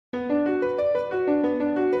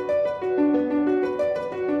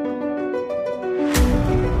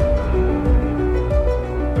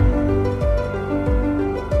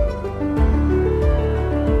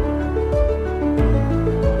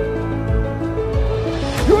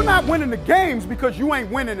You're not winning the games because you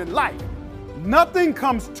ain't winning in life. Nothing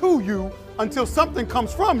comes to you until something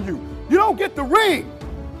comes from you. You don't get the ring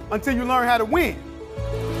until you learn how to win.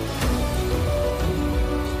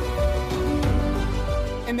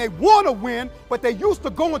 And they want to win, but they used to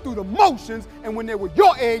going through the motions, and when they were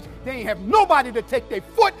your age, they ain't have nobody to take their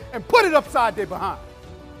foot and put it upside their behind.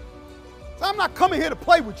 So I'm not coming here to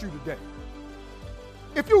play with you today.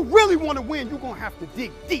 If you really want to win, you're going to have to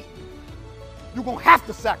dig deep. You're going to have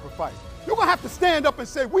to sacrifice. You're going to have to stand up and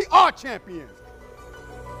say, we are champions.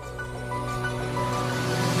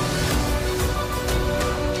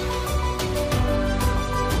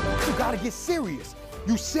 You got to get serious.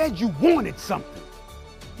 You said you wanted something.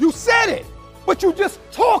 You said it, but you just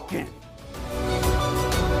talking.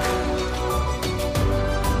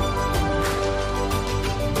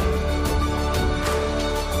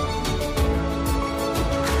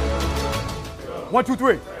 One, two,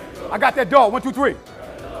 three. I got that dog. 1, 2, 3.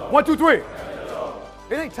 1, 2, 3. It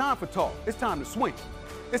ain't time for talk. It's time to swing.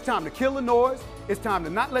 It's time to kill the noise. It's time to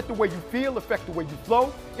not let the way you feel affect the way you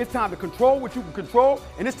flow. It's time to control what you can control,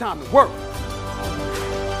 and it's time to work.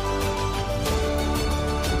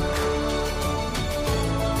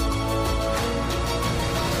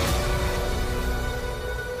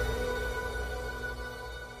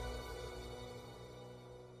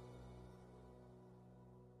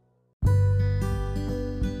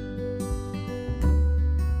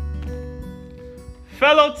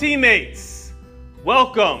 Fellow teammates,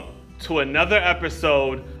 welcome to another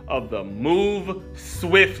episode of the Move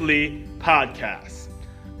Swiftly podcast.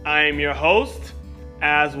 I am your host,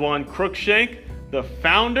 Aswan Crookshank, the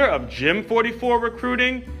founder of Gym 44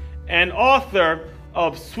 Recruiting and author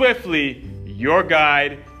of Swiftly, Your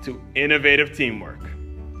Guide to Innovative Teamwork.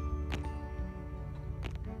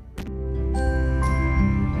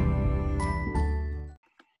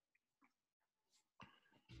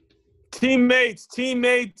 Teammates.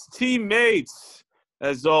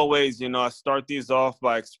 As always, I start these off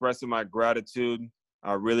by expressing my gratitude.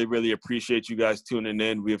 I really appreciate you guys tuning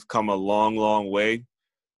in. We've come a long way.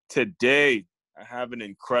 Today, I have an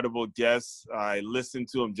incredible guest. I listened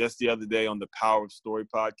to him just the other day on the Power of Story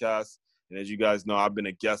podcast. And as you guys know, I've been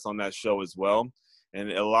a guest on that show as well.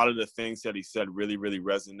 And a lot of the things that he said really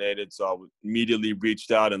resonated. So I immediately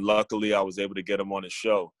reached out, and luckily I was able to get him on the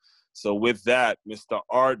show. So with that, Mr.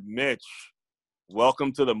 Art Mitch,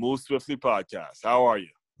 welcome to the Move Swiftly podcast. How are you?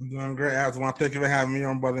 I'm doing great, Aswan. Thank you for having me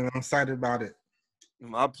on, brother. I'm excited about it.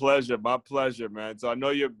 My pleasure, man. So I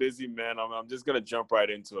know you're busy, man. I'm just going to jump right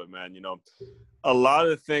into it, man. A lot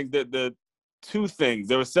of things,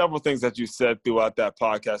 there were several things that you said throughout that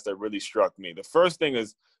podcast that really struck me. The first thing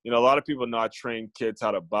is, a lot of people know I train kids how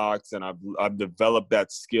to box, and I've developed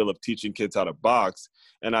that skill of teaching kids how to box.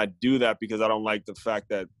 And I do that because I don't like the fact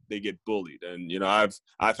that they get bullied. And, I've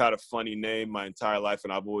had a funny name my entire life,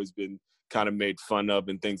 and I've always been kind of made fun of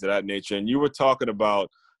and things of that nature. And you were talking about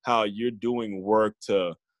how you're doing work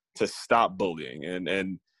to stop bullying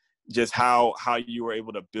and just how you were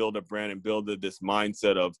able to build a brand and build this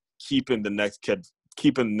mindset of keeping the next kid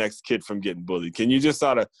from getting bullied. Can you just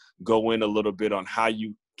sort of go in a little bit on how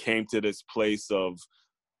you came to this place of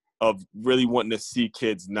really wanting to see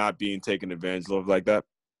kids not being taken advantage of like that?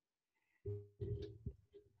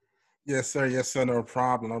 Yes, sir. No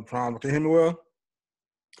problem. Can you hear me well?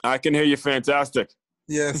 I can hear you fantastic.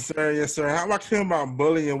 Yes, sir. How I came about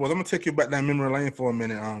bullying was, I'm going to take you back down memory lane for a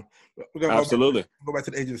minute. We're gonna Absolutely. Go back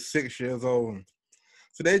to the age of 6 years old.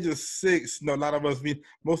 So the age of 6, a lot of us,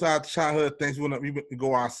 most of our childhood things, we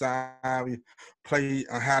go outside, we play,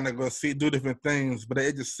 hide and go see, do different things. But at the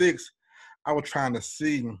age of 6, I was trying to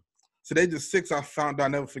see. So the age of 6, I found out, I'll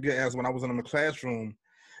never forget, as when I was in the classroom,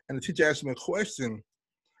 and the teacher asked me a question.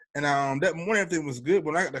 And that morning, everything was good.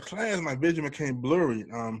 When I got to class, my vision became blurry.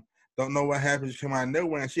 Don't know what happened. She came out of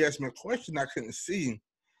nowhere, and she asked me a question I couldn't see.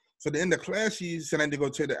 So at the end of class, she said I need to go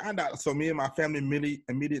to the eye doctor. So me and my family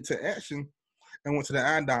immediate to action and went to the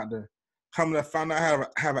eye doctor. Coming to find out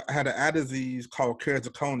I had an eye disease called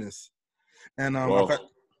keratoconus. And eye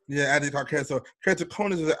disease called keratoconus. So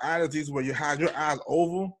keratoconus is an eye disease where you have your eyes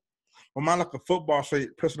oval. Well, mine like a football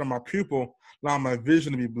shape pressing on my pupil, allowing my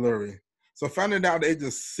vision to be blurry. So finding out at the age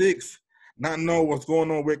of 6, not knowing what's going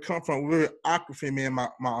on, where it come from, we were awkward, me and my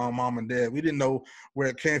mom and dad. We didn't know where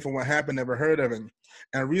it came from, what happened, never heard of it.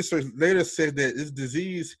 And research later said that this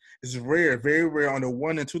disease is rare, very rare. Only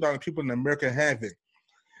 1 in 2,000 people in America have it.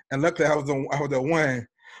 And luckily, I was the one.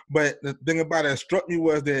 But the thing about it struck me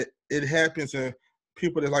was that it happens to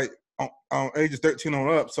people that like on ages 13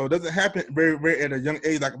 on up. So it doesn't happen very rare at a young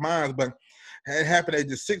age like mine, but it happened at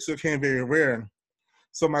age 6, so it became very rare.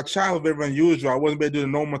 So my childhood was very unusual. I wasn't able to do the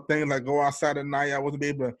normal thing like go outside at night. I wasn't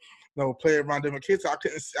able to, play around different kids. So I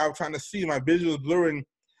couldn't. I was trying to see. My vision was blurring.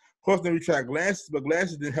 Of course, then we tried glasses, but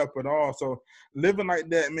glasses didn't help at all. So living like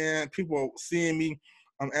that, man, people seeing me,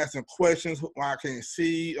 I'm asking questions why I can't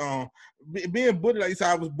see. Being bullied, like you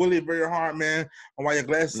said, I was bullied very hard, man. On why your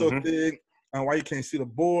glasses so thick, and why you can't see the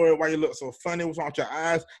board, why you look so funny, what's wrong with your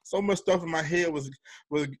eyes. So much stuff in my head was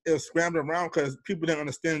scrambled around because people didn't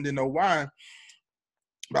understand, didn't know why.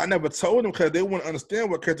 But I never told them because they wouldn't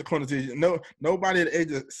understand what keratoconus is. Nobody at the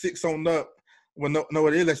age of 6 on up would know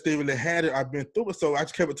what it is unless they really had it. I've been through it, so I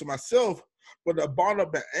just kept it to myself. But the bottled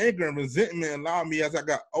up that anger and resentment allowed me as I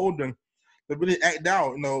got older to really act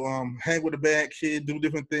out, hang with a bad kid, do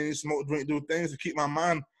different things, smoke, drink, do things to keep my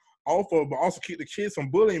mind off of, but also keep the kids from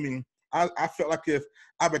bullying me. I felt like if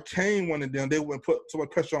I became one of them, they wouldn't put so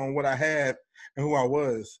much pressure on what I had and who I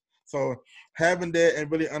was. So having that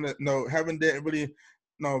and really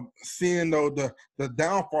seeing the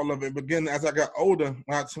downfall of it begin as I got older.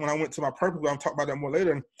 When I went to my purpose, I'll talk about that more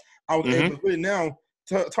later. I was able to really now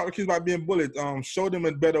talk to kids about being bullied. Show them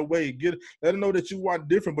a better way. Let them know that you are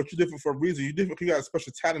different, but you're different for a reason. You're different because you got a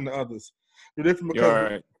special talent to others. You're different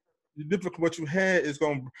because you're different. What you had is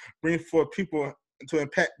going to bring forth people to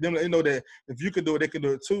impact them. They know that if you can do it, they can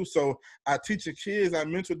do it too. So I teach the kids, I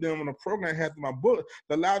mentor them on a program I have in my book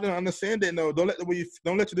to allow them to understand that don't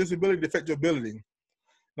let your disability affect your ability.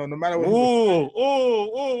 No matter what.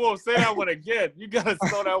 Ooh, say that one again. You gotta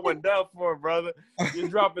slow that one down for it, brother. You're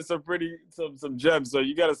dropping some gems, so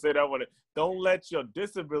you gotta say that one. Don't let your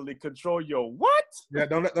disability control your what? Yeah,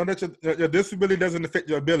 don't let your disability doesn't affect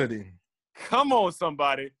your ability. Come on,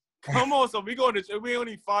 somebody. Come on, so we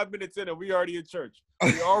only 5 minutes in and we already in church.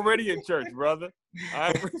 We already in church, brother.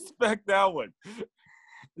 I respect that one.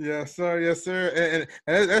 Yes, sir. Yes, sir.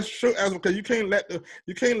 And that's true, as because you can't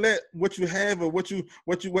let what you have or what you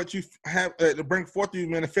have to bring forth you,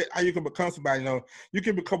 man, affect how you can become somebody. You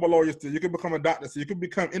can become a lawyer, still. You can become a doctor, so you can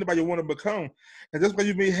become anybody you want to become. And just because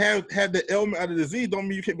you may have the ailment of the disease, don't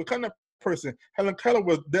mean you can't become that person. Helen Keller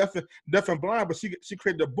was deaf and blind, but she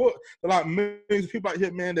created a book that allowed millions of people out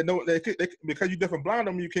here, man, that know they because you're deaf and blind,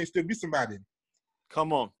 don't mean you can't still be somebody.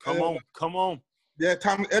 Come on. Yeah,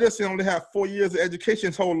 Thomas Edison only had 4 years of education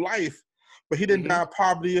his whole life, but he didn't die of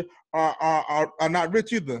poverty or not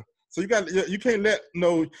rich either. So you can't let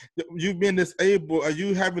you being disabled or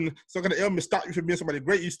you having some kind of ailment stop you from being somebody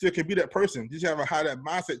great. You still can be that person. You just have to have that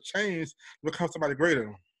mindset change to become somebody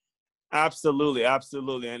greater. Absolutely.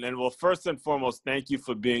 And well, first and foremost, thank you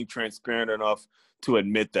for being transparent enough to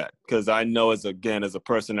admit that, because I know as a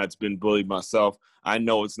person that's been bullied myself, I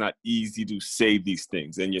know it's not easy to say these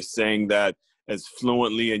things, and you're saying that as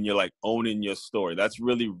fluently and you're like owning your story. That's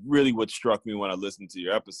really, really what struck me when I listened to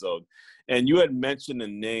your episode. And you had mentioned a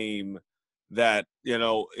name that,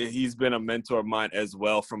 he's been a mentor of mine as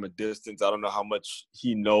well from a distance. I don't know how much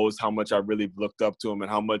he knows, how much I really looked up to him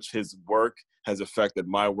and how much his work has affected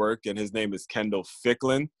my work. And his name is Kendall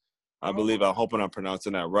Ficklin. I'm hoping I'm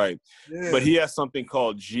pronouncing that right. Yeah. But he has something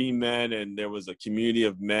called G-Men, and there was a community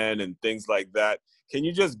of men and things like that. Can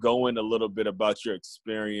you just go in a little bit about your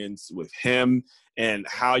experience with him and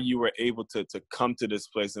how you were able to come to this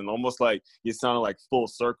place, and almost like you sounded like full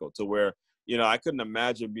circle to where, I couldn't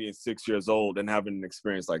imagine being 6 years old and having an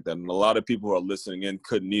experience like that. And a lot of people who are listening in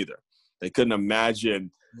couldn't either. They couldn't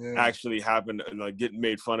imagine actually having, getting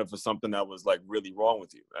made fun of for something that was like really wrong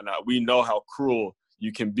with you. And we know how cruel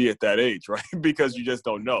you can be at that age, right? Because you just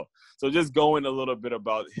don't know. So just go in a little bit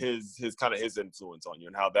about his influence on you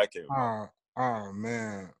and how that came about. Oh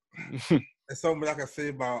man, there's so much I can say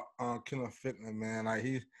about Kendall Ficklin, man. Like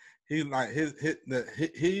he's like him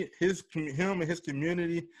and his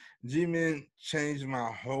community, G-Men changed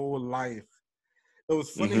my whole life. It was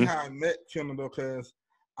funny how I met Kendall though, because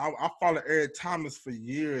I followed Eric Thomas for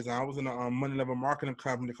years, and I was in a money level marketing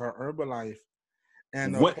company called Herbalife.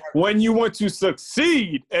 And when you want to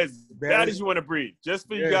succeed as bad as you want to breathe, just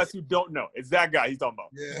for you guys who don't know, it's that guy he's talking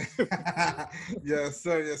about. Yeah, yes,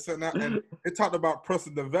 sir. Now, and it talked about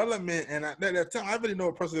personal development, and at that time, I really know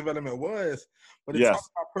what personal development was, but it talked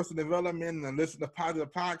about personal development and listen to positive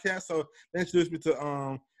podcasts. So they introduced me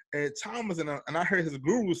to Eric Thomas, and I heard his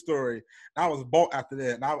guru story. And I was bought after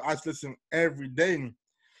that, and I just listened every day.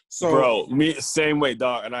 So, bro, me same way,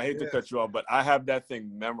 dog. And I hate to cut you off, but I have that thing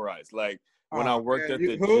memorized, like. When I worked at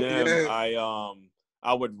the gym,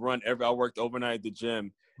 I would run I worked overnight at the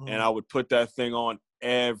gym, and I would put that thing on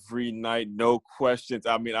every night, no questions.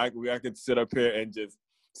 I mean, I could sit up here and just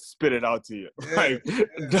spit it out to you.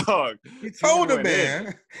 Dog. He told him,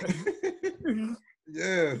 man.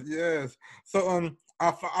 Yes. So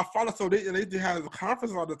I follow. So they have a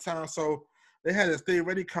conference all the time. So they had a state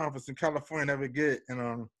ready conference in California, never get,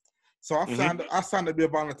 and so I Mm-hmm. signed to be a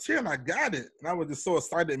volunteer, and I got it, and I was just so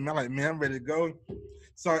excited, man. Like, man, I'm ready to go.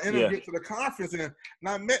 So I ended up Yeah. getting to the conference, and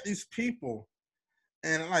I met these people,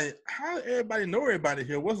 and like, how everybody know everybody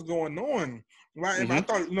here? What's going on? Right? And I Mm-hmm.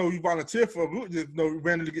 thought, you volunteer for a group, just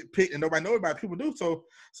randomly get picked, and nobody know everybody. People do so.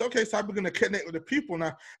 Okay, so I began to connect with the people,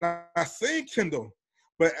 and I seen Kendall,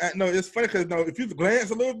 but no, it's funny because if you glance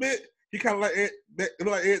a little bit, he kind of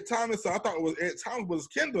like Ed Thomas. So I thought it was Ed Thomas was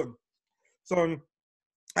Kendall. So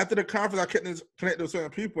after the conference, I connected with certain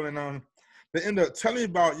people, and they ended up telling me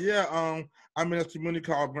about, I'm in a community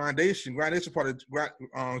called Grindation. Grindation part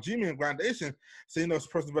of G-Man Grindation. So, it's a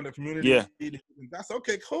personal development community. Yeah. That's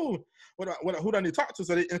okay, cool. Who do I need to talk to?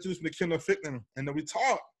 So they introduced me to Kendall Ficklen, and then we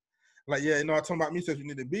talked. Like, I told about me, said you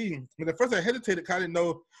need to be. But at first I hesitated because I didn't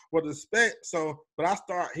know what to expect. So, but I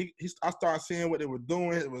started seeing what they were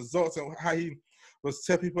doing, the results, and how he was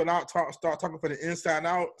tell people out, start talking from the inside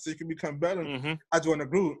out so you can become better. Mm-hmm. I joined the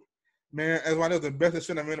group. Man, as one of the best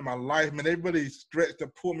decisions I've made in my life, man, they really stretched to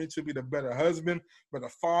pull me to be the better husband, better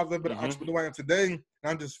father, better entrepreneur I am today. And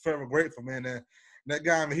I'm just forever grateful, man. And that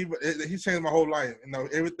guy, man, he changed my whole life.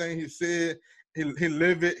 Everything he said, he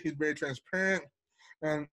lived it. He's very transparent.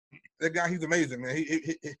 And that guy, he's amazing, man.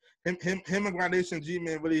 Him and Grindation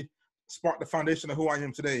G-Man really sparked the foundation of who I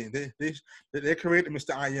am today. They created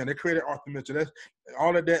Mr. I Am. They created Arthur Mitchell.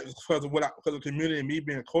 All of that was because of the community and me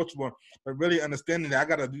being coachable, but really understanding that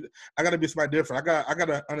I gotta be somebody different. I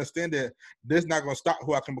gotta understand that this not gonna stop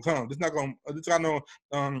who I can become. This not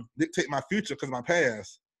gonna dictate my future because of my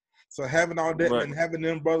past. So having all that, Right. man, having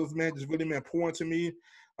them brothers, man, just really, man, pouring to me,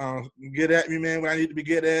 get at me, man, when I need to be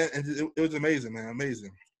get at, and it was amazing, man,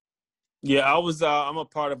 amazing. Yeah, I'm a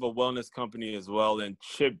part of a wellness company as well, and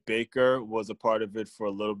Chip Baker was a part of it for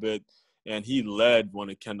a little bit, and he led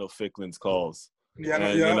one of Kendall Ficklen's calls. Yeah,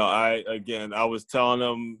 And I was telling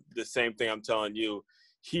him the same thing I'm telling you.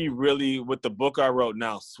 He really, with the book I wrote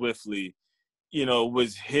now, Swiftly,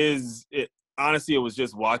 was honestly, it was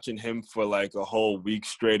just watching him for like a whole week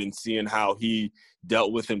straight and seeing how he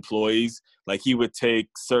dealt with employees. Like, he would take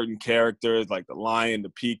certain characters like the lion, the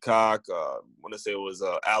peacock, I want to say it was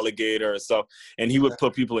alligator or stuff, and he would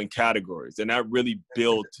put people in categories. And that really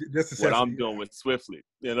built what I'm doing with Swiftly.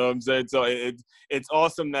 You know what I'm saying? So it's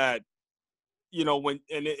awesome that,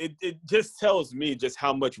 it just tells me just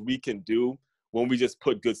how much we can do when we just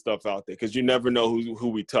put good stuff out there, because you never know who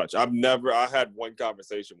we touch. I had one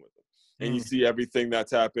conversation with him, and you see everything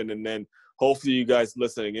that's happened, and then hopefully you guys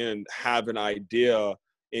listening in have an idea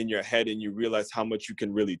in your head, and you realize how much you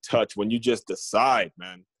can really touch when you just decide,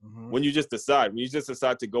 man. When you just decide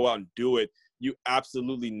to go out and do it, you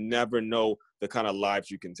absolutely never know the kind of lives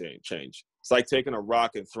you can change. It's like taking a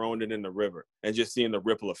rock and throwing it in the river and just seeing the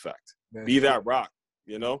ripple effect. Be that rock,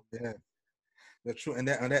 Yeah. That's true, and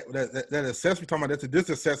that assessment talking about, that's a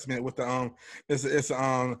disassessment with the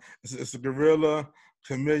it's a gorilla,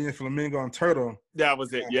 chameleon, flamingo, and turtle. That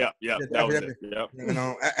was it. Yeah, that was it.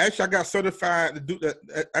 Yeah. Actually, I got certified to do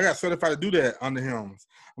that. I got certified to do that under him.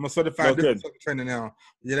 I'm a certified trainer now.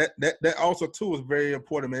 Yeah, that also too was very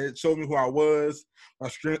important, man. It showed me who I was, my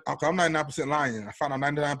strength. I'm 99% lion. I found out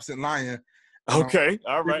 99% lion. Okay,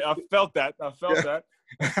 all right. I felt that.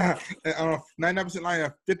 And, 99%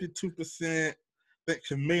 lion, 52%.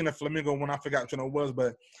 Chameleon and flamingo when I forgot which one it was,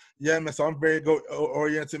 but yeah, man. So I'm very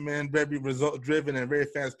goal-oriented, man, very result-driven and very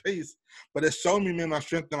fast-paced. But it showed me, man, my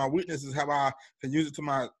strength and my weaknesses, how I can use it to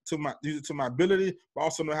my ability, but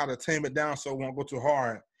also know how to tame it down so it won't go too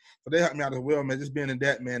hard. So they helped me out as well, man. Just being in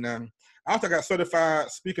that, man. I also got certified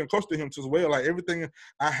speaking coach to him too as well. Like, everything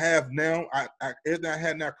I have now, everything I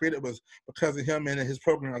had now created was because of him and his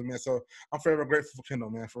programs, man. So I'm forever grateful for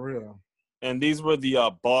Kendall, man, for real. And these were the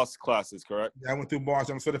boss classes, correct? Yeah, I went through boss.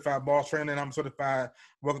 I'm certified boss trainer, and I'm certified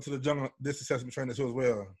Welcome to the Jungle Distance Assessment trainer too as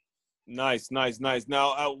well. Nice.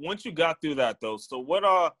 Now, once you got through that, though, so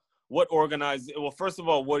well, first of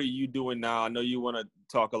all, what are you doing now? I know you want to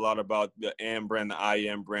talk a lot about the AM brand, the I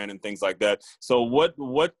Am brand, and things like that. So what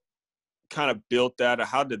kind of built that, or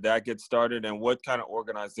how did that get started, and what kind of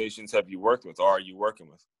organizations have you worked with, or are you working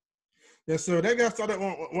with? Yeah, so that got started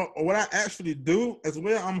on what I actually do as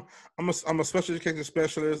well. I'm a special education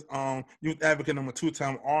specialist, youth advocate, I'm a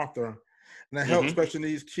 2-time author, and I help special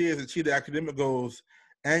needs kids achieve their academic goals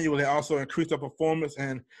annually. Also increase their performance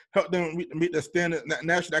and help them meet the standard,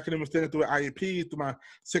 national academic standard through IEP, through my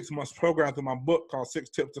 6-month program, through my book called 6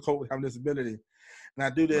 Tips to Cope with Having a Disability. And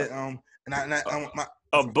I do that.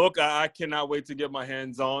 A book I cannot wait to get my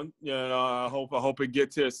hands on. I hope it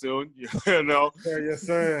gets here soon. Yes,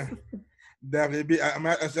 sir. Definitely.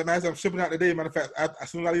 I'm shipping out today. Matter of fact, as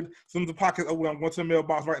soon as the podcast over, I'm going to the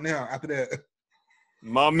mailbox right now. After that.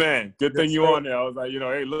 My man, good thing Yes, you sir. on there. I was like,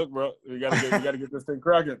 hey, look, bro, we gotta get this thing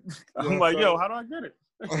cracking. I'm Yes, like, sir. yo, how do I get it?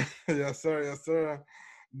 Yes, sir. Yes, sir.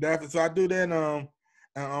 Definitely. So I do that. And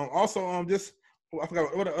also just I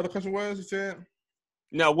forgot what the other question was. You said.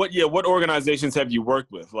 Now, what organizations have you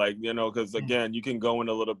worked with? Like, because again, you can go in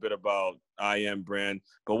a little bit about I Am Brand,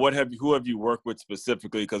 but who have you worked with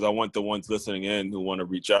specifically? Because I want the ones listening in who want to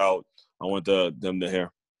reach out. I want them to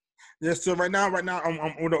hear. Yes, so right now, I'm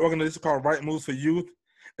with an organization called Right Moves for Youth.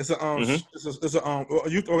 It's a a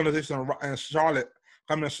youth organization in Charlotte.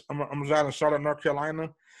 I'm residing in Charlotte, North Carolina,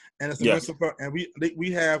 and it's a Yes. mental. And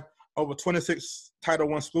we have over 26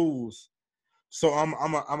 Title I schools. So I'm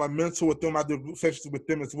a mentor with them. I do group sessions with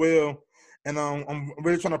them as well, and I'm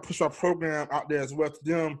really trying to push our program out there as well to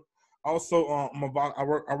them. Also, I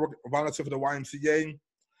work volunteer for the YMCA.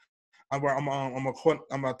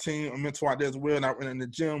 I'm a team, a mentor out there as well, and I run in the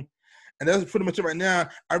gym. And that's pretty much it right now.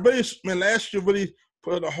 I really, last year really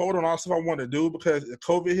put a hold on all the stuff I wanted to do because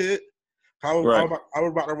COVID hit. I was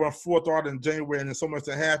about to run full throttle in January, and there's so much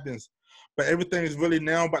that happens. But everything is really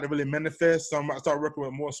now about to really manifest. So I'm about to start working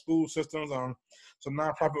with more school systems, some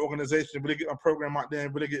nonprofit organizations, really get a program out there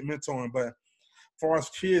and really get mentoring. But as far as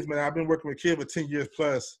kids, man, I've been working with kids for 10 years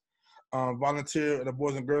plus. Volunteer at the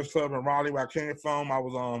Boys and Girls Club in Raleigh, where I came from. I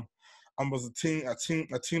was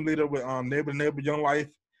a team leader with Neighbor to Neighbor Young Life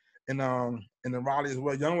in the Raleigh as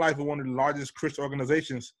well. Young Life is one of the largest Christian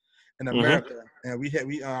organizations in America, and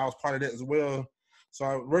I was part of that as well.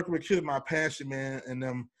 So working with kids is my passion, man,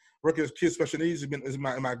 and working with kids special needs is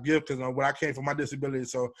my gift because when I came from my disability,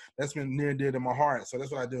 so that's been near and dear to my heart. So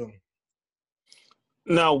that's what I do.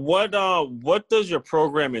 Now, what does your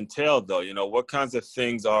program entail, though? What kinds of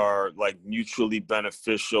things are like mutually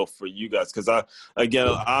beneficial for you guys? Because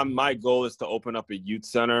my goal is to open up a youth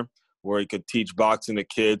center where you could teach boxing to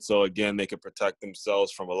kids. So again, they could protect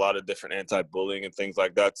themselves from a lot of different anti-bullying and things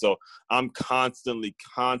like that. So I'm constantly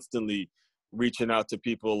reaching out to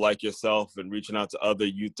people like yourself and reaching out to other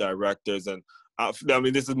youth directors. And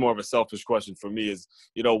this is more of a selfish question for me is,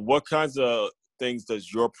 what kinds of things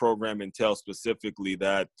does your program entail specifically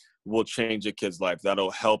that will change a kid's life, that'll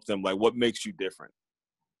help them? Like, what makes you different?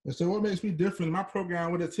 And so what makes me different? My program,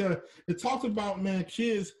 what it talks about, man,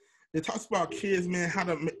 kids. It talks about kids, man, how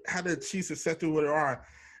to achieve success through what they are.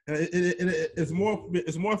 And it's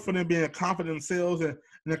more for them being confident in themselves and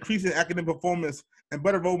increasing academic performance and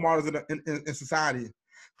better role models in society.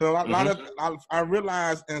 So I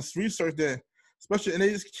realized in research that especially in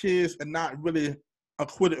these kids are not really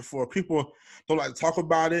acquitted for. People don't like to talk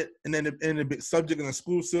about it, and then in a big subject in the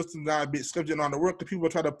school system, not a big subject on the work. The people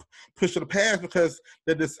try to push to the past because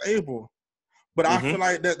they're disabled. But I feel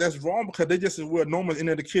like that's wrong because they just as well normal in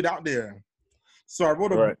the kid out there. So I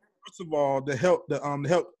wrote a book, first of all, to help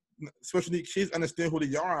special needs kids understand who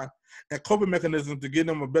they are and coping mechanisms to give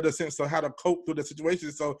them a better sense of how to cope through the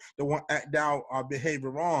situation so they won't act out or behave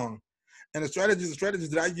wrong. And the strategies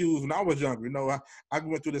that I used when I was younger, I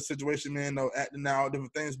went through this situation, man, acting out,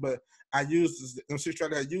 different things, but I used them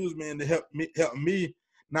strategies I used, man, to help me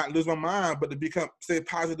not lose my mind, but to stay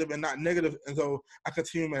positive and not negative, and so I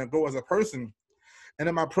continue and grow as a person. And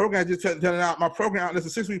then my program, just telling out my program,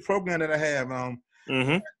 it's a 6-week program that I have.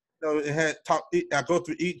 It had I go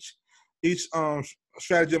through each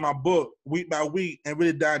strategy in my book week by week and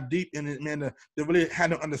really dive deep in it, man, to really have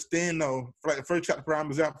to understand, for like the first chapter, for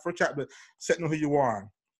example, first chapter, setting who you are,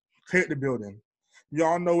 character building. You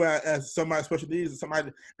all know as somebody with special needs,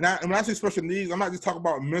 and when I say special needs, I'm not just talking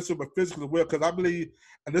about mental but physical as well, because I believe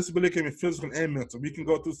a disability can be physical and mental. We can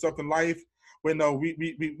go through stuff in life where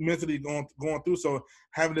we mentally going through, so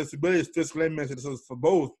having a disability is physical and mental, so it's for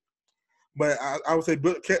both. But I would say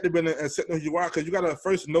character building and setting who you are, because you got to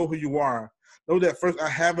first know who you are. Know that first I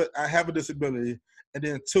have a disability, and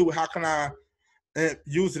then 2, how can I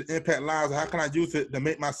use it to impact lives? How can I use it to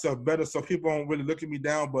make myself better so people don't really look at me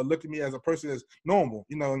down, but look at me as a person that's normal,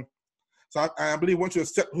 So I believe once you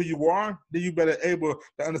accept who you are, then you better able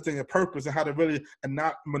to understand your purpose and how to really and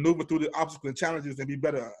not maneuver through the obstacles and challenges and be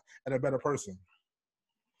better and a better person.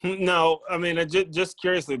 No, just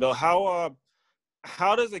curiously though,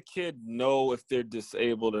 how does a kid know if they're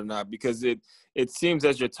disabled or not? Because it seems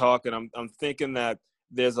as you're talking, I'm thinking that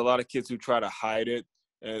there's a lot of kids who try to hide it,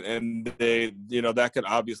 and they, that could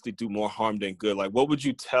obviously do more harm than good. Like, what would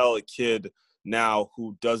you tell a kid now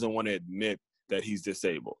who doesn't want to admit that he's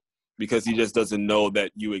disabled because he just doesn't know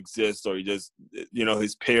that you exist, or he just,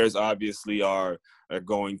 his peers obviously are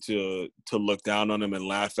going to look down on him and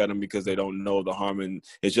laugh at him because they don't know the harm, and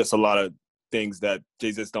it's just a lot of things that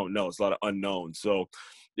they just don't know. It's a lot of unknowns. So,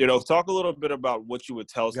 talk a little bit about what you would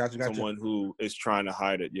tell someone who is trying to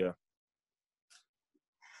hide it. Yeah.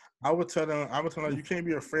 I would tell them, you can't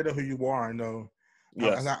be afraid of who you are. You know,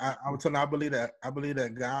 Yes. I would tell them, I believe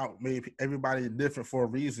that God made everybody different for a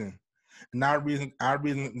reason, and our reason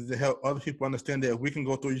is to help other people understand that if we can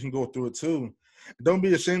go through, you can go through it too. Don't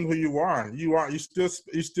be ashamed of who you are. You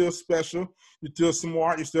still special. You're still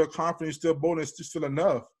smart. You're still confident. You're still bold. And you're still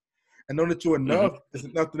enough. And know that you're Hmm. enough is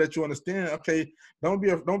enough to let you understand. Okay, don't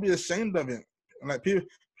be ashamed of it. Like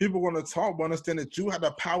people want to talk, but understand that you have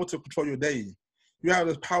the power to control your day. You have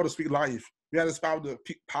the power to speak life. You have the power to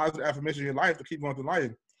positive affirmation in your life to keep going through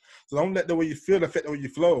life. So don't let the way you feel affect the way you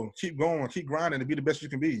flow. Keep going, keep grinding, and be the best you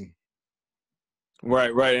can be.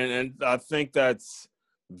 Right, right. And I think that's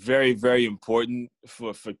very, very important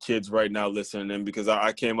for kids right now listening in, because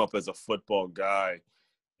I came up as a football guy,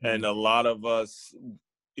 and Mm. a lot of us,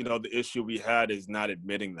 the issue we had is not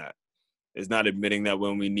admitting that. Is not admitting that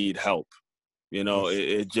when we need help. Yes.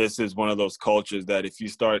 It just is one of those cultures that if you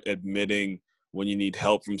start admitting when you need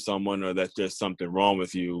help from someone, or that there's something wrong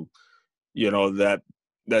with you,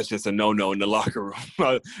 that's just a no-no in the locker room.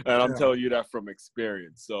 And I'm Yeah. telling you that from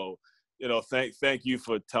experience. So, thank you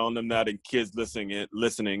for telling them that, and kids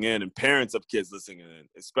listening in, and parents of kids listening in,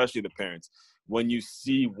 especially the parents. When you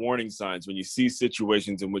see warning signs, when you see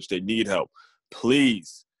situations in which they need help,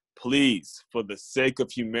 please, please, for the sake of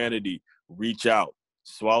humanity, reach out.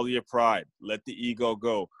 Swallow your pride. Let the ego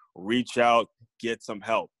go. Reach out. Get some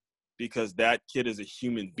help, because that kid is a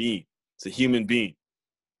human being. It's a human being.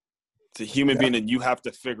 It's a human Yeah. being, and you have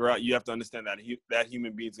to understand that that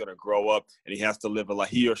human being's going to grow up, and he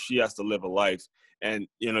or she has to live a life. And,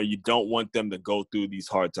 you don't want them to go through these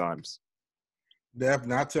hard times.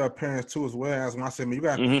 Definitely. I tell parents too as well. As when I say, man,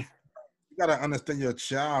 Mm-hmm. you gotta understand your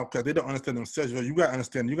child because they don't understand themselves. You gotta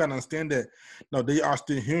understand that no, they are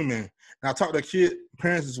still human. And I talk to kid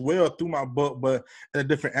parents as well through my book, but in a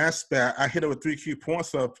different aspect. I hit it with 3 key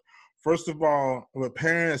points of, first of all, with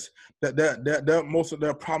parents that most of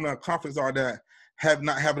their problem and conflicts are that have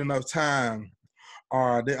not having enough time,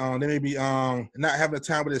 or they may be not having the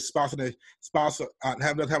time with their spouse, and their spouse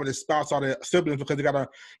having the time with their spouse or their siblings because they gotta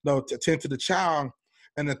attend to the child.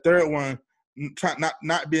 And the third one, try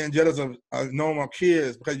not being jealous of normal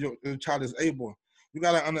kids because your child is able. You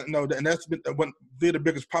gotta know that, and that's been one of the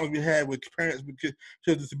biggest problems we had with parents with kids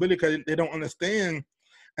with disability, because they don't understand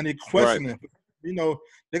and they Right. question it.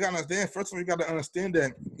 They gotta understand. First of all, you gotta understand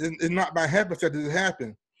that it's not by happenstance that this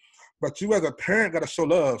happened, but you as a parent gotta show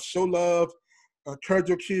love, encourage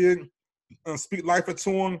your kid, speak life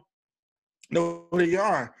into them, know who they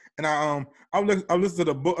are. And I listened to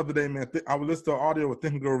the book of the day, man. I would listen to audio with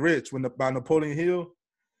Think and Grow Rich by Napoleon Hill,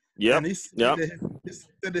 Yep. and Yep. he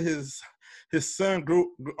said that his son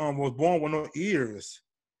was born with no ears,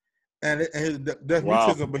 and that's Wow.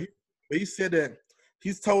 mutism. But he said that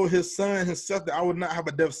he's told his son himself that I would not have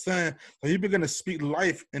a deaf son. So he began to speak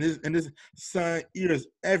life in his son ears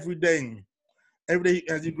every day. Every day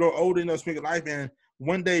as you grow older, speaking life. And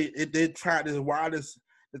one day they tried this wireless,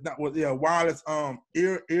 it's not what yeah, wireless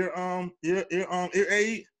ear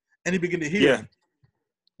aid, and he began to Yeah. hear.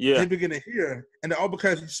 Yeah. He began to hear, and all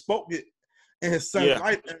because he spoke it in his son's Yeah.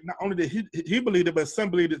 life. And not only did he believed it, but his son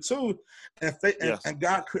believed it too. And faith, Yes. and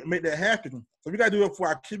God couldn't make that happen. So we gotta do it for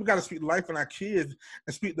our kids. We gotta speak life in our kids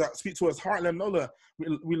and speak to his heart. Let him know that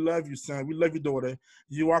we love you, son. We love you, daughter.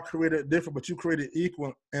 You are created different, but you created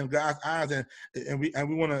equal in God's eyes, and we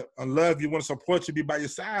want to love you, want to support you, be by your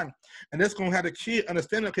side. And that's gonna have the kid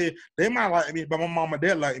understand. Okay, they might like me, but my mom and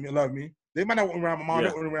dad like me, love me. They might not want around my mom, Yeah.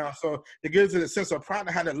 not want around. So it gives it a sense of pride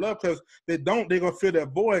to have that love, because they're gonna feel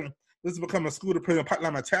that boy. This is becoming a school to prison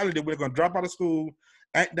pipeline mentality. We're gonna drop out of school,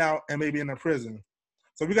 act out, and maybe in a prison.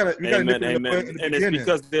 So we gotta nip Amen. it in the bud Amen. in the And it's beginning.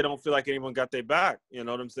 because they don't feel like anyone got their back. You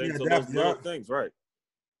know what I'm saying? Yeah, So those definitely. Yeah. little things, right?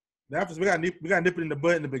 We gotta nip it in the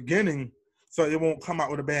bud in the beginning, so it won't come out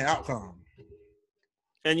with a bad outcome.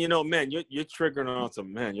 And man, you're triggering on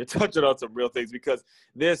some, man, you're touching on some real things, because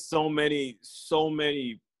there's so many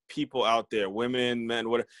people out there, women, men,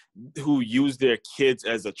 whatever, who use their kids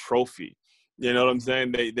as a trophy. You know what I'm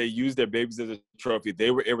saying? They use their babies as a trophy.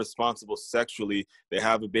 They were irresponsible sexually. They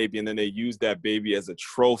have a baby, and then they use that baby as a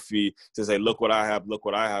trophy to say, look what I have, look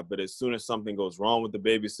what I have. But as soon as something goes wrong with the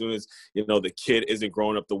baby, as soon as, the kid isn't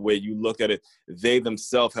growing up the way you look at it, they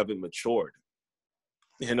themselves haven't matured.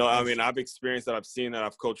 I That's mean, I've experienced that. I've seen that.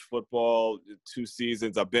 I've coached football 2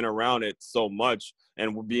 seasons. I've been around it so much,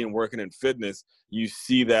 and working in fitness, you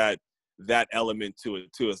see that element to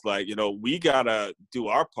it too. It's like, we gotta do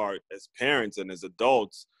our part as parents and as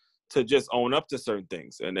adults to just own up to certain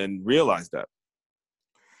things and then realize that.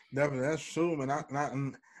 definitely that's true, man.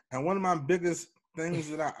 And one of my biggest things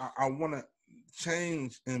that I want to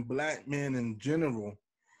change in Black men in general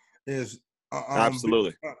is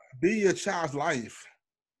Absolutely. Be your child's life.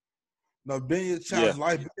 Being your child's Yeah.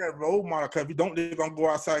 life, be that role model. Because if you don't, they're gonna go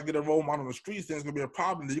outside and get a role model on the streets. Then it's gonna be a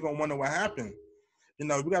problem. You're gonna wonder what happened. We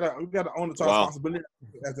gotta own the Wow. responsibility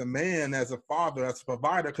as a man, as a father, as a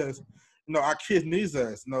provider. Because our kids needs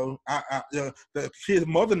us. The kids'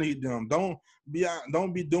 mother need them. Don't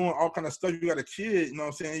be doing all kind of stuff. You got a kid. You know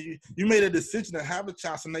what I'm saying? You made a decision to have a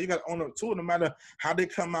child, so now you got to own it too. No matter how they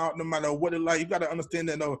come out, no matter what they like, you got to understand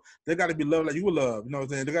that they got to be loved like you love. You know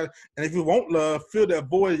what I'm saying? And if you won't love, fill that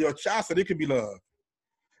void of your child so they can be loved.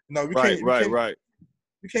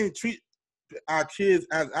 We can't treat our kids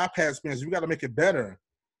as our past experience. We got to make it better.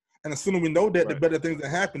 And the sooner we know that, the better things that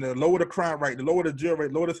happen. The lower the crime rate, the lower the jail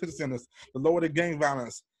rate, the lower the citizens, the lower the gang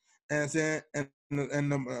violence. And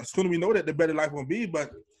the sooner we know that, the better life will be.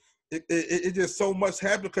 But it just so much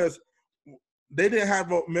happened because they didn't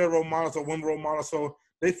have male role models or women role models, so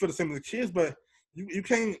they feel the same as the kids. But you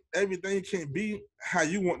can't, everything can't be how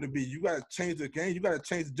you want to be. You got to change the game. You got to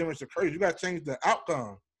change the generation curve. You got to change the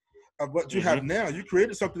outcome of what you have now. You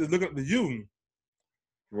created something that's looking up to you.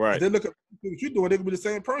 Right. If they look at what you're doing, they could be the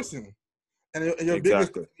same person. And your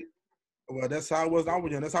exactly. Well, that's how it was.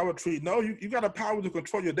 That's how I would treat. No, you got the power to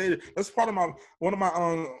control your day. That's part of one of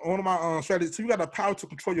my strategies. So you got the power to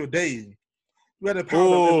control your day. You got the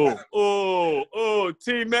power.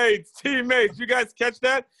 Teammates! You guys catch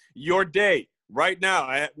that? Your day right now. All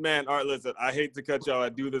right, listen. I hate to cut y'all. I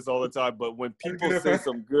do this all the time, but when people say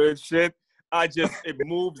some good shit, it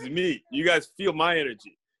moves me. You guys feel my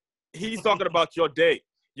energy. He's talking about your day.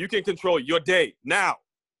 You can control your day now,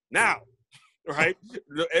 right?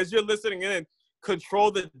 As you're listening in, control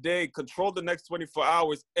the day, control the next 24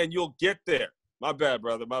 hours, and you'll get there. My bad,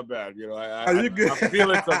 brother. My bad. I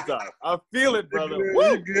feel it sometimes. I feel it, brother.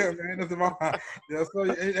 You're good, man. That's so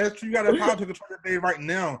that's true. You got the power to control your day right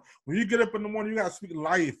now. When you get up in the morning, you got to speak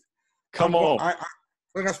life. Come on.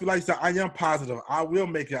 I got to like I am positive. I will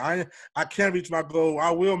make it. I can reach my goal.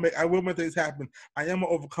 I will make things happen. I am an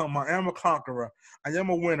overcomer. I am a conqueror. I am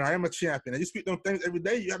a winner. I am a champion. And you speak them things every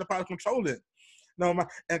day. You have the power to control it.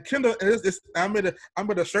 And Kendall, I made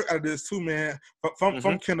a shirt out of this too, man.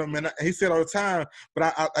 From Kendall, man. He said all the time,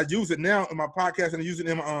 but I use it now in my podcast and I use it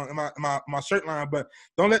in my shirt line. But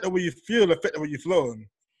don't let the way you feel affect the way you flow.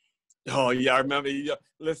 Oh yeah, I remember.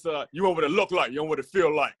 Listen, you want what it look like. You don't want what it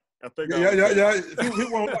feel like. I think yeah.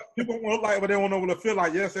 People want to like, but they don't know what it feel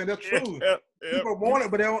like. Yes, and that's true. People want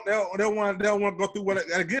it, but they don't want to go through what they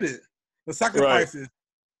gotta get it. The sacrifices,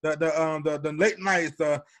 the late nights,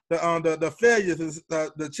 the failures,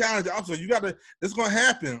 the challenge. Also, it's gonna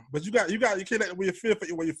happen. But you can't let the way you feel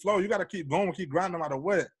where you flow. You gotta keep going, keep grinding no matter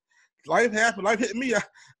what. Life happened. Life hit me.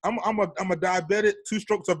 I'm a diabetic,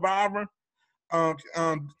 2-stroke survivor.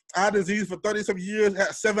 Eye disease for 30-some years, had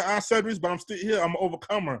 7 eye surgeries, but I'm still here. I'm an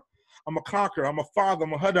overcomer. I'm a conqueror. I'm a father.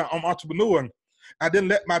 I'm a husband. I'm an entrepreneur. I didn't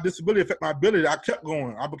let my disability affect my ability. I kept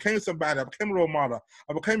going. I became somebody. I became a role model.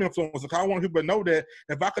 I became an influencer. I want people to know that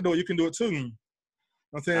if I could do it, you can do it too.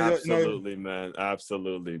 I'm saying, absolutely, man.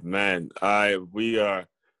 Absolutely, man. We are.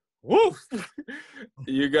 Woo!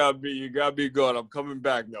 You got me going. I'm coming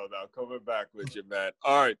back now. I'm coming back with you, man.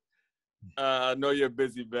 All right. I know you're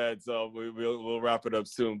busy, man, so we'll wrap it up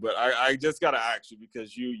soon. But I just got to ask you,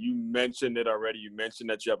 because you mentioned it already. You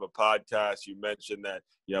mentioned that you have a podcast. You mentioned that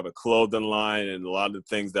you have a clothing line and a lot of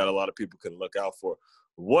things that a lot of people can look out for.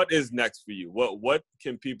 What is next for you? What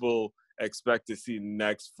can people expect to see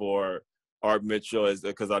next for Art Mitchell?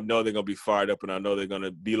 Because I know they're going to be fired up, and I know they're going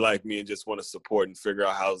to be like me and just want to support and figure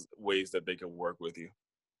out ways that they can work with you.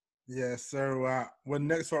 Yes, sir. What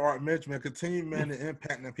next for Art Mitchell, man? Continue, man, to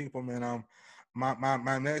impact the people, man.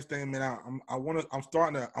 My next thing, man. I want to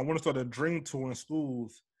start a dream tour in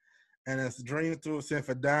schools, and it's a dream tour saying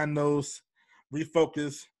for diagnose,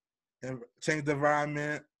 refocus, and change the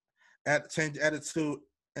environment, change attitude,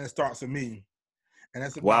 and it starts with me. And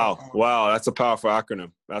that's about, wow, that's a powerful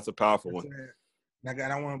acronym. That's a powerful one.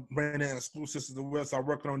 I want to bring that in school systems as well. So I'm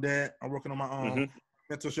working on that. I'm working on my own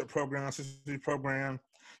mentorship program, assistance program.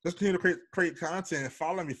 Just continue to create content.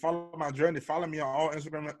 Follow me. Follow my journey. Follow me on all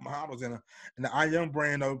Instagram models and the I Am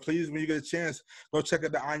brand. Though, please, when you get a chance, go check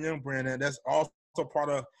out the I Am brand. And that's also part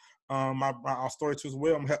of my story too as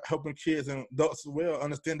well. I'm helping kids and adults as well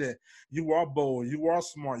understand that you are bold, you are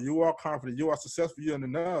smart, you are confident, you are successful, you're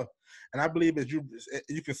enough. And I believe that you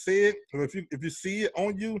can see it, or if you see it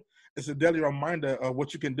on you, it's a daily reminder of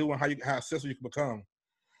what you can do and how successful you can become.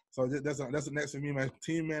 So that's the next for me, man.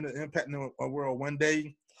 Team, man, impacting a world one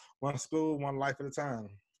day, one school, one life at a time.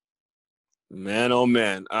 Man, oh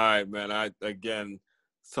man. All right, man. Again,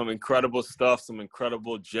 some incredible stuff, some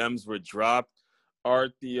incredible gems were dropped.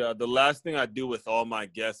 Art, the last thing I do with all my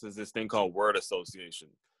guests is this thing called word association.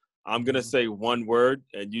 I'm going to say one word,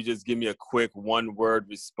 and you just give me a quick one-word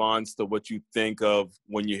response to what you think of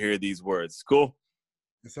when you hear these words. Cool?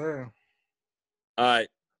 Yes, sir. All right.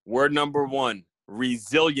 Word number one,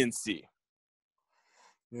 resiliency.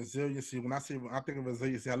 Resiliency. When I think of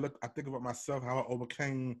resiliency, I think about myself, how I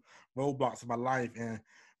overcame roadblocks in my life, and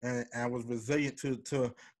I was resilient to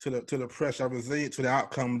the pressure. I was resilient to the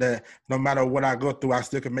outcome, that no matter what I go through, I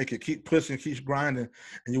still can make it. Keep pushing, keep grinding,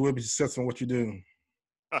 and you will be successful in what you do.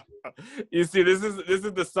 You see, this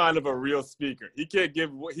is the sign of a real speaker. He can't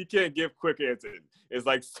give quick answers. It's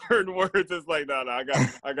like certain words. It's like, no, I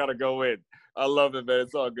gotta go in. I love it, man.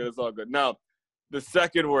 It's all good. It's all good. Now, the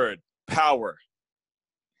second word, power.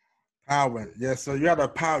 Power. Yes. So you got the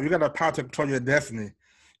power. You got the power to control your destiny.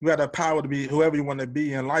 You got the power to be whoever you want to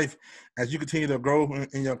be in life. As you continue to grow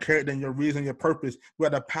in your character and your reason, your purpose, you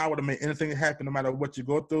have the power to make anything happen, no matter what you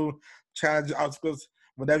go through, challenges, obstacles,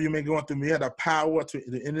 whatever you may go through. You have the power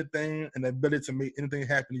to do anything and the ability to make anything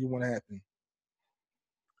happen you want to happen.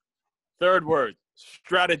 Third word,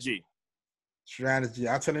 strategy. Strategy.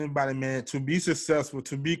 I tell anybody, man, to be successful,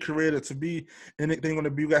 to be creative, to be anything you want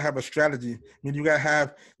to be, you gotta have a strategy. I mean, you gotta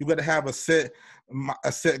have a set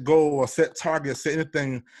goal, a set target, set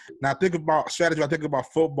anything. Now, I think about strategy. I think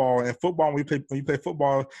about football. And football, when you play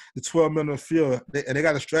football, the 12-minute field, and they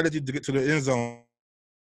got a strategy to get to the end zone.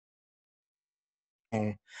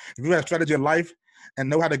 If you have a strategy in life and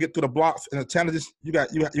know how to get through the blocks and the challenges, you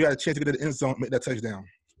got a chance to get to the end zone, make that touchdown.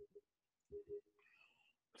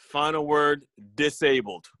 Final word,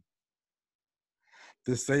 disabled.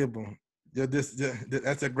 Disabled.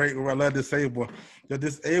 That's a great word. I love disabled. You're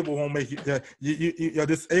disabled won't make you. You're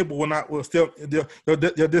disabled will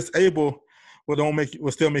disabled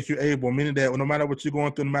will still make you able. Meaning that no matter what you're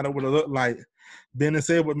going through, no matter what it look like, being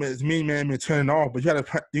disabled means turning off. But you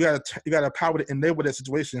got the power to enable that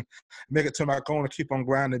situation, make it turn back on, and keep on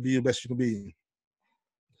grinding, and be the best you can be.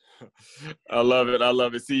 I love it. I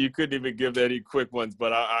love it. See, you couldn't even give any quick ones,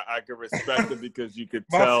 but I can respect it because you could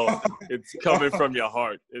tell it's coming from your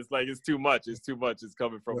heart. It's like, it's too much. It's too much. It's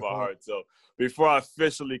coming from my heart. So before I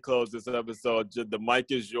officially close this episode, the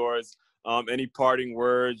mic is yours. Any parting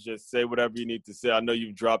words, just say whatever you need to say. I know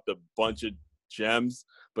you've dropped a bunch of gems,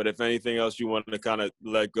 but if anything else you want to kind of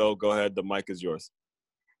let go ahead. The mic is yours.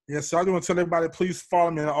 Yes, so I just want to tell everybody, please follow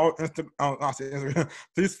me on all Instagram.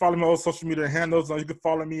 Please follow me on all social media handles. You can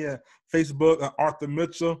follow me at Facebook at Arthur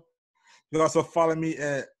Mitchell. You can also follow me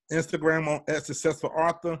at Instagram at Successful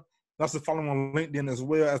Arthur. You also follow me on LinkedIn as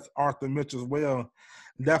well as Arthur Mitchell as well.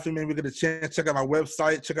 Definitely, maybe get a chance, check out my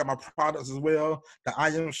website, check out my products as well. The I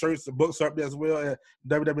Am shirts, the books are up there as well at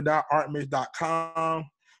www.artmitch.com.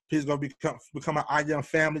 Please go become an I Am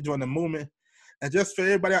family, join the movement. And just for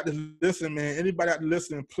everybody out there listening, man, anybody out there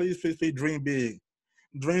listening, please dream big.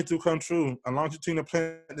 Dreams do come true. As long as you continue to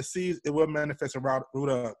plant the seeds, it will manifest and root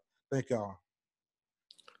up. Thank y'all.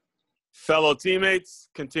 Fellow teammates,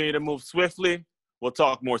 continue to move swiftly. We'll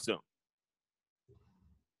talk more soon.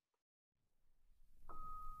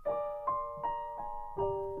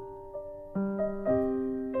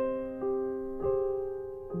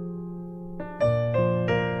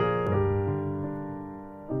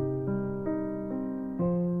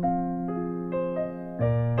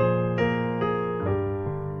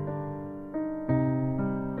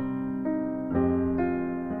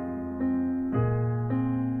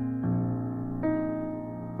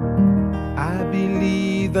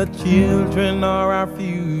 The children are our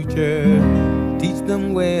future. Teach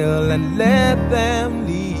them well and let them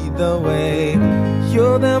lead the way.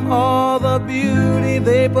 Show them all the beauty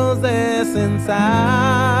they possess inside.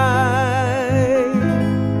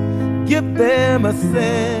 Give them a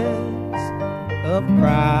sense of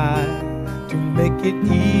pride to make it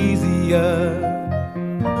easier.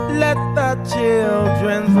 Let the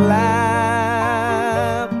children's laughter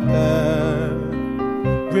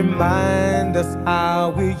remind us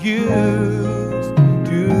how we used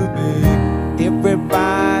to be.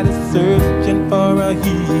 Everybody's searching for a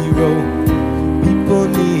hero. People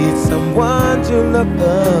need someone to look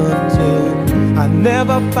up to. I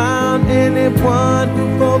never found anyone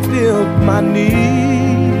who fulfilled my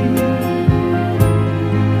need.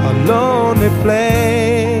 A lonely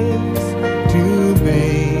place to be.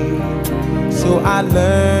 So I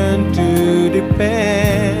learned to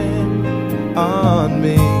depend on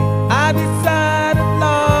me. I decided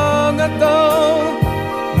long ago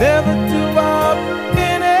never to walk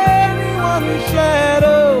in anyone's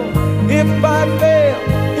shadow. If I fail,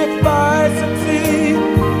 if I succeed,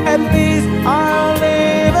 at least I'll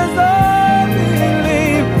live as I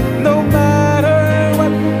believe. No matter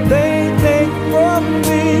what they take from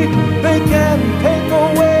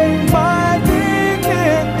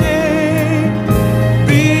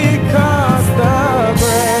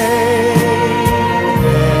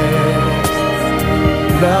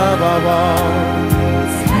love of all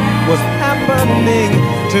was happening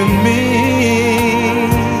to me.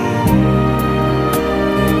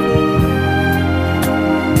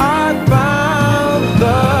 I found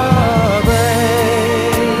the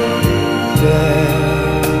greatest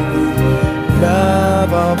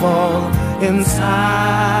love of all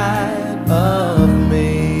inside of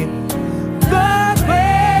me. The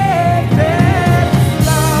greatest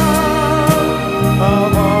love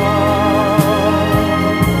of all.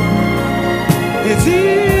 It's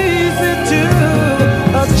easy to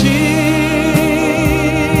achieve.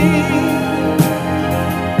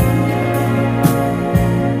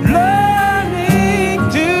 Learning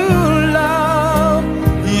to love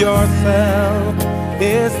yourself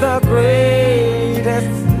is the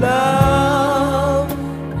greatest love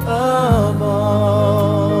of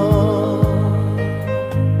all.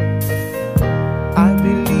 I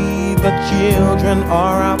believe the children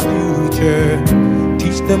are our future.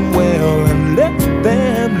 Teach them well and let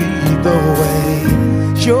them lead the way.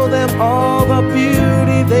 Show them all the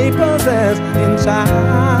beauty they possess inside.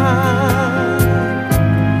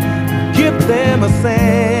 Give them a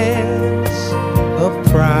sense of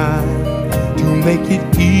pride to make it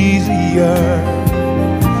easier.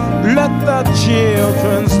 Let the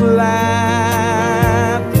children's laughter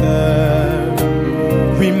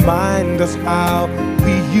remind us how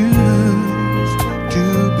we used to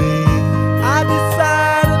be. I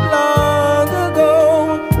decided long ago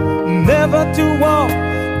never to walk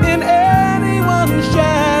in anyone's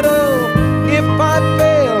shadow. If I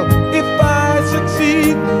fail, if I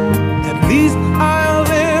succeed, at least I'll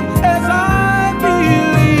live as I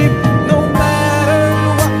believe. No matter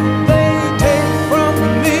what they take from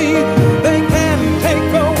me, they can't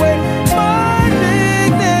take away my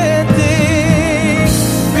dignity,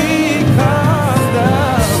 because the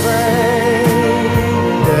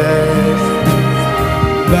greatest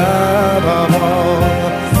love of all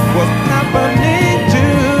was happening to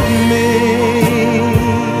me.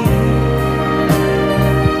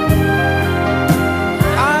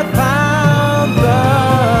 I found the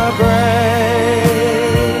greatest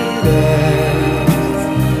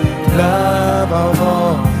love of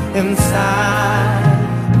all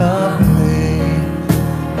inside of me.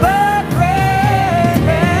 The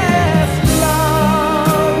greatest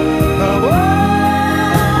love of all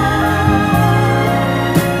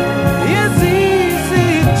is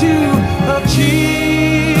easy to achieve.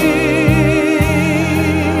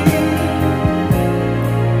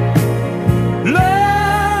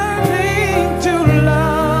 Learning to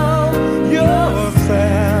love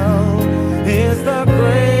yourself is the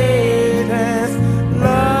greatest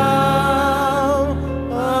love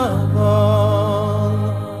of all.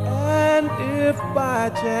 And if by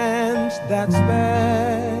chance that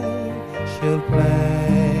special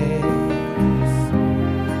place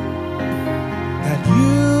that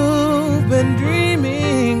you've been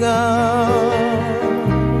dreaming of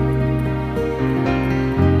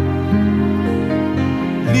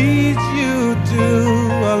leads you to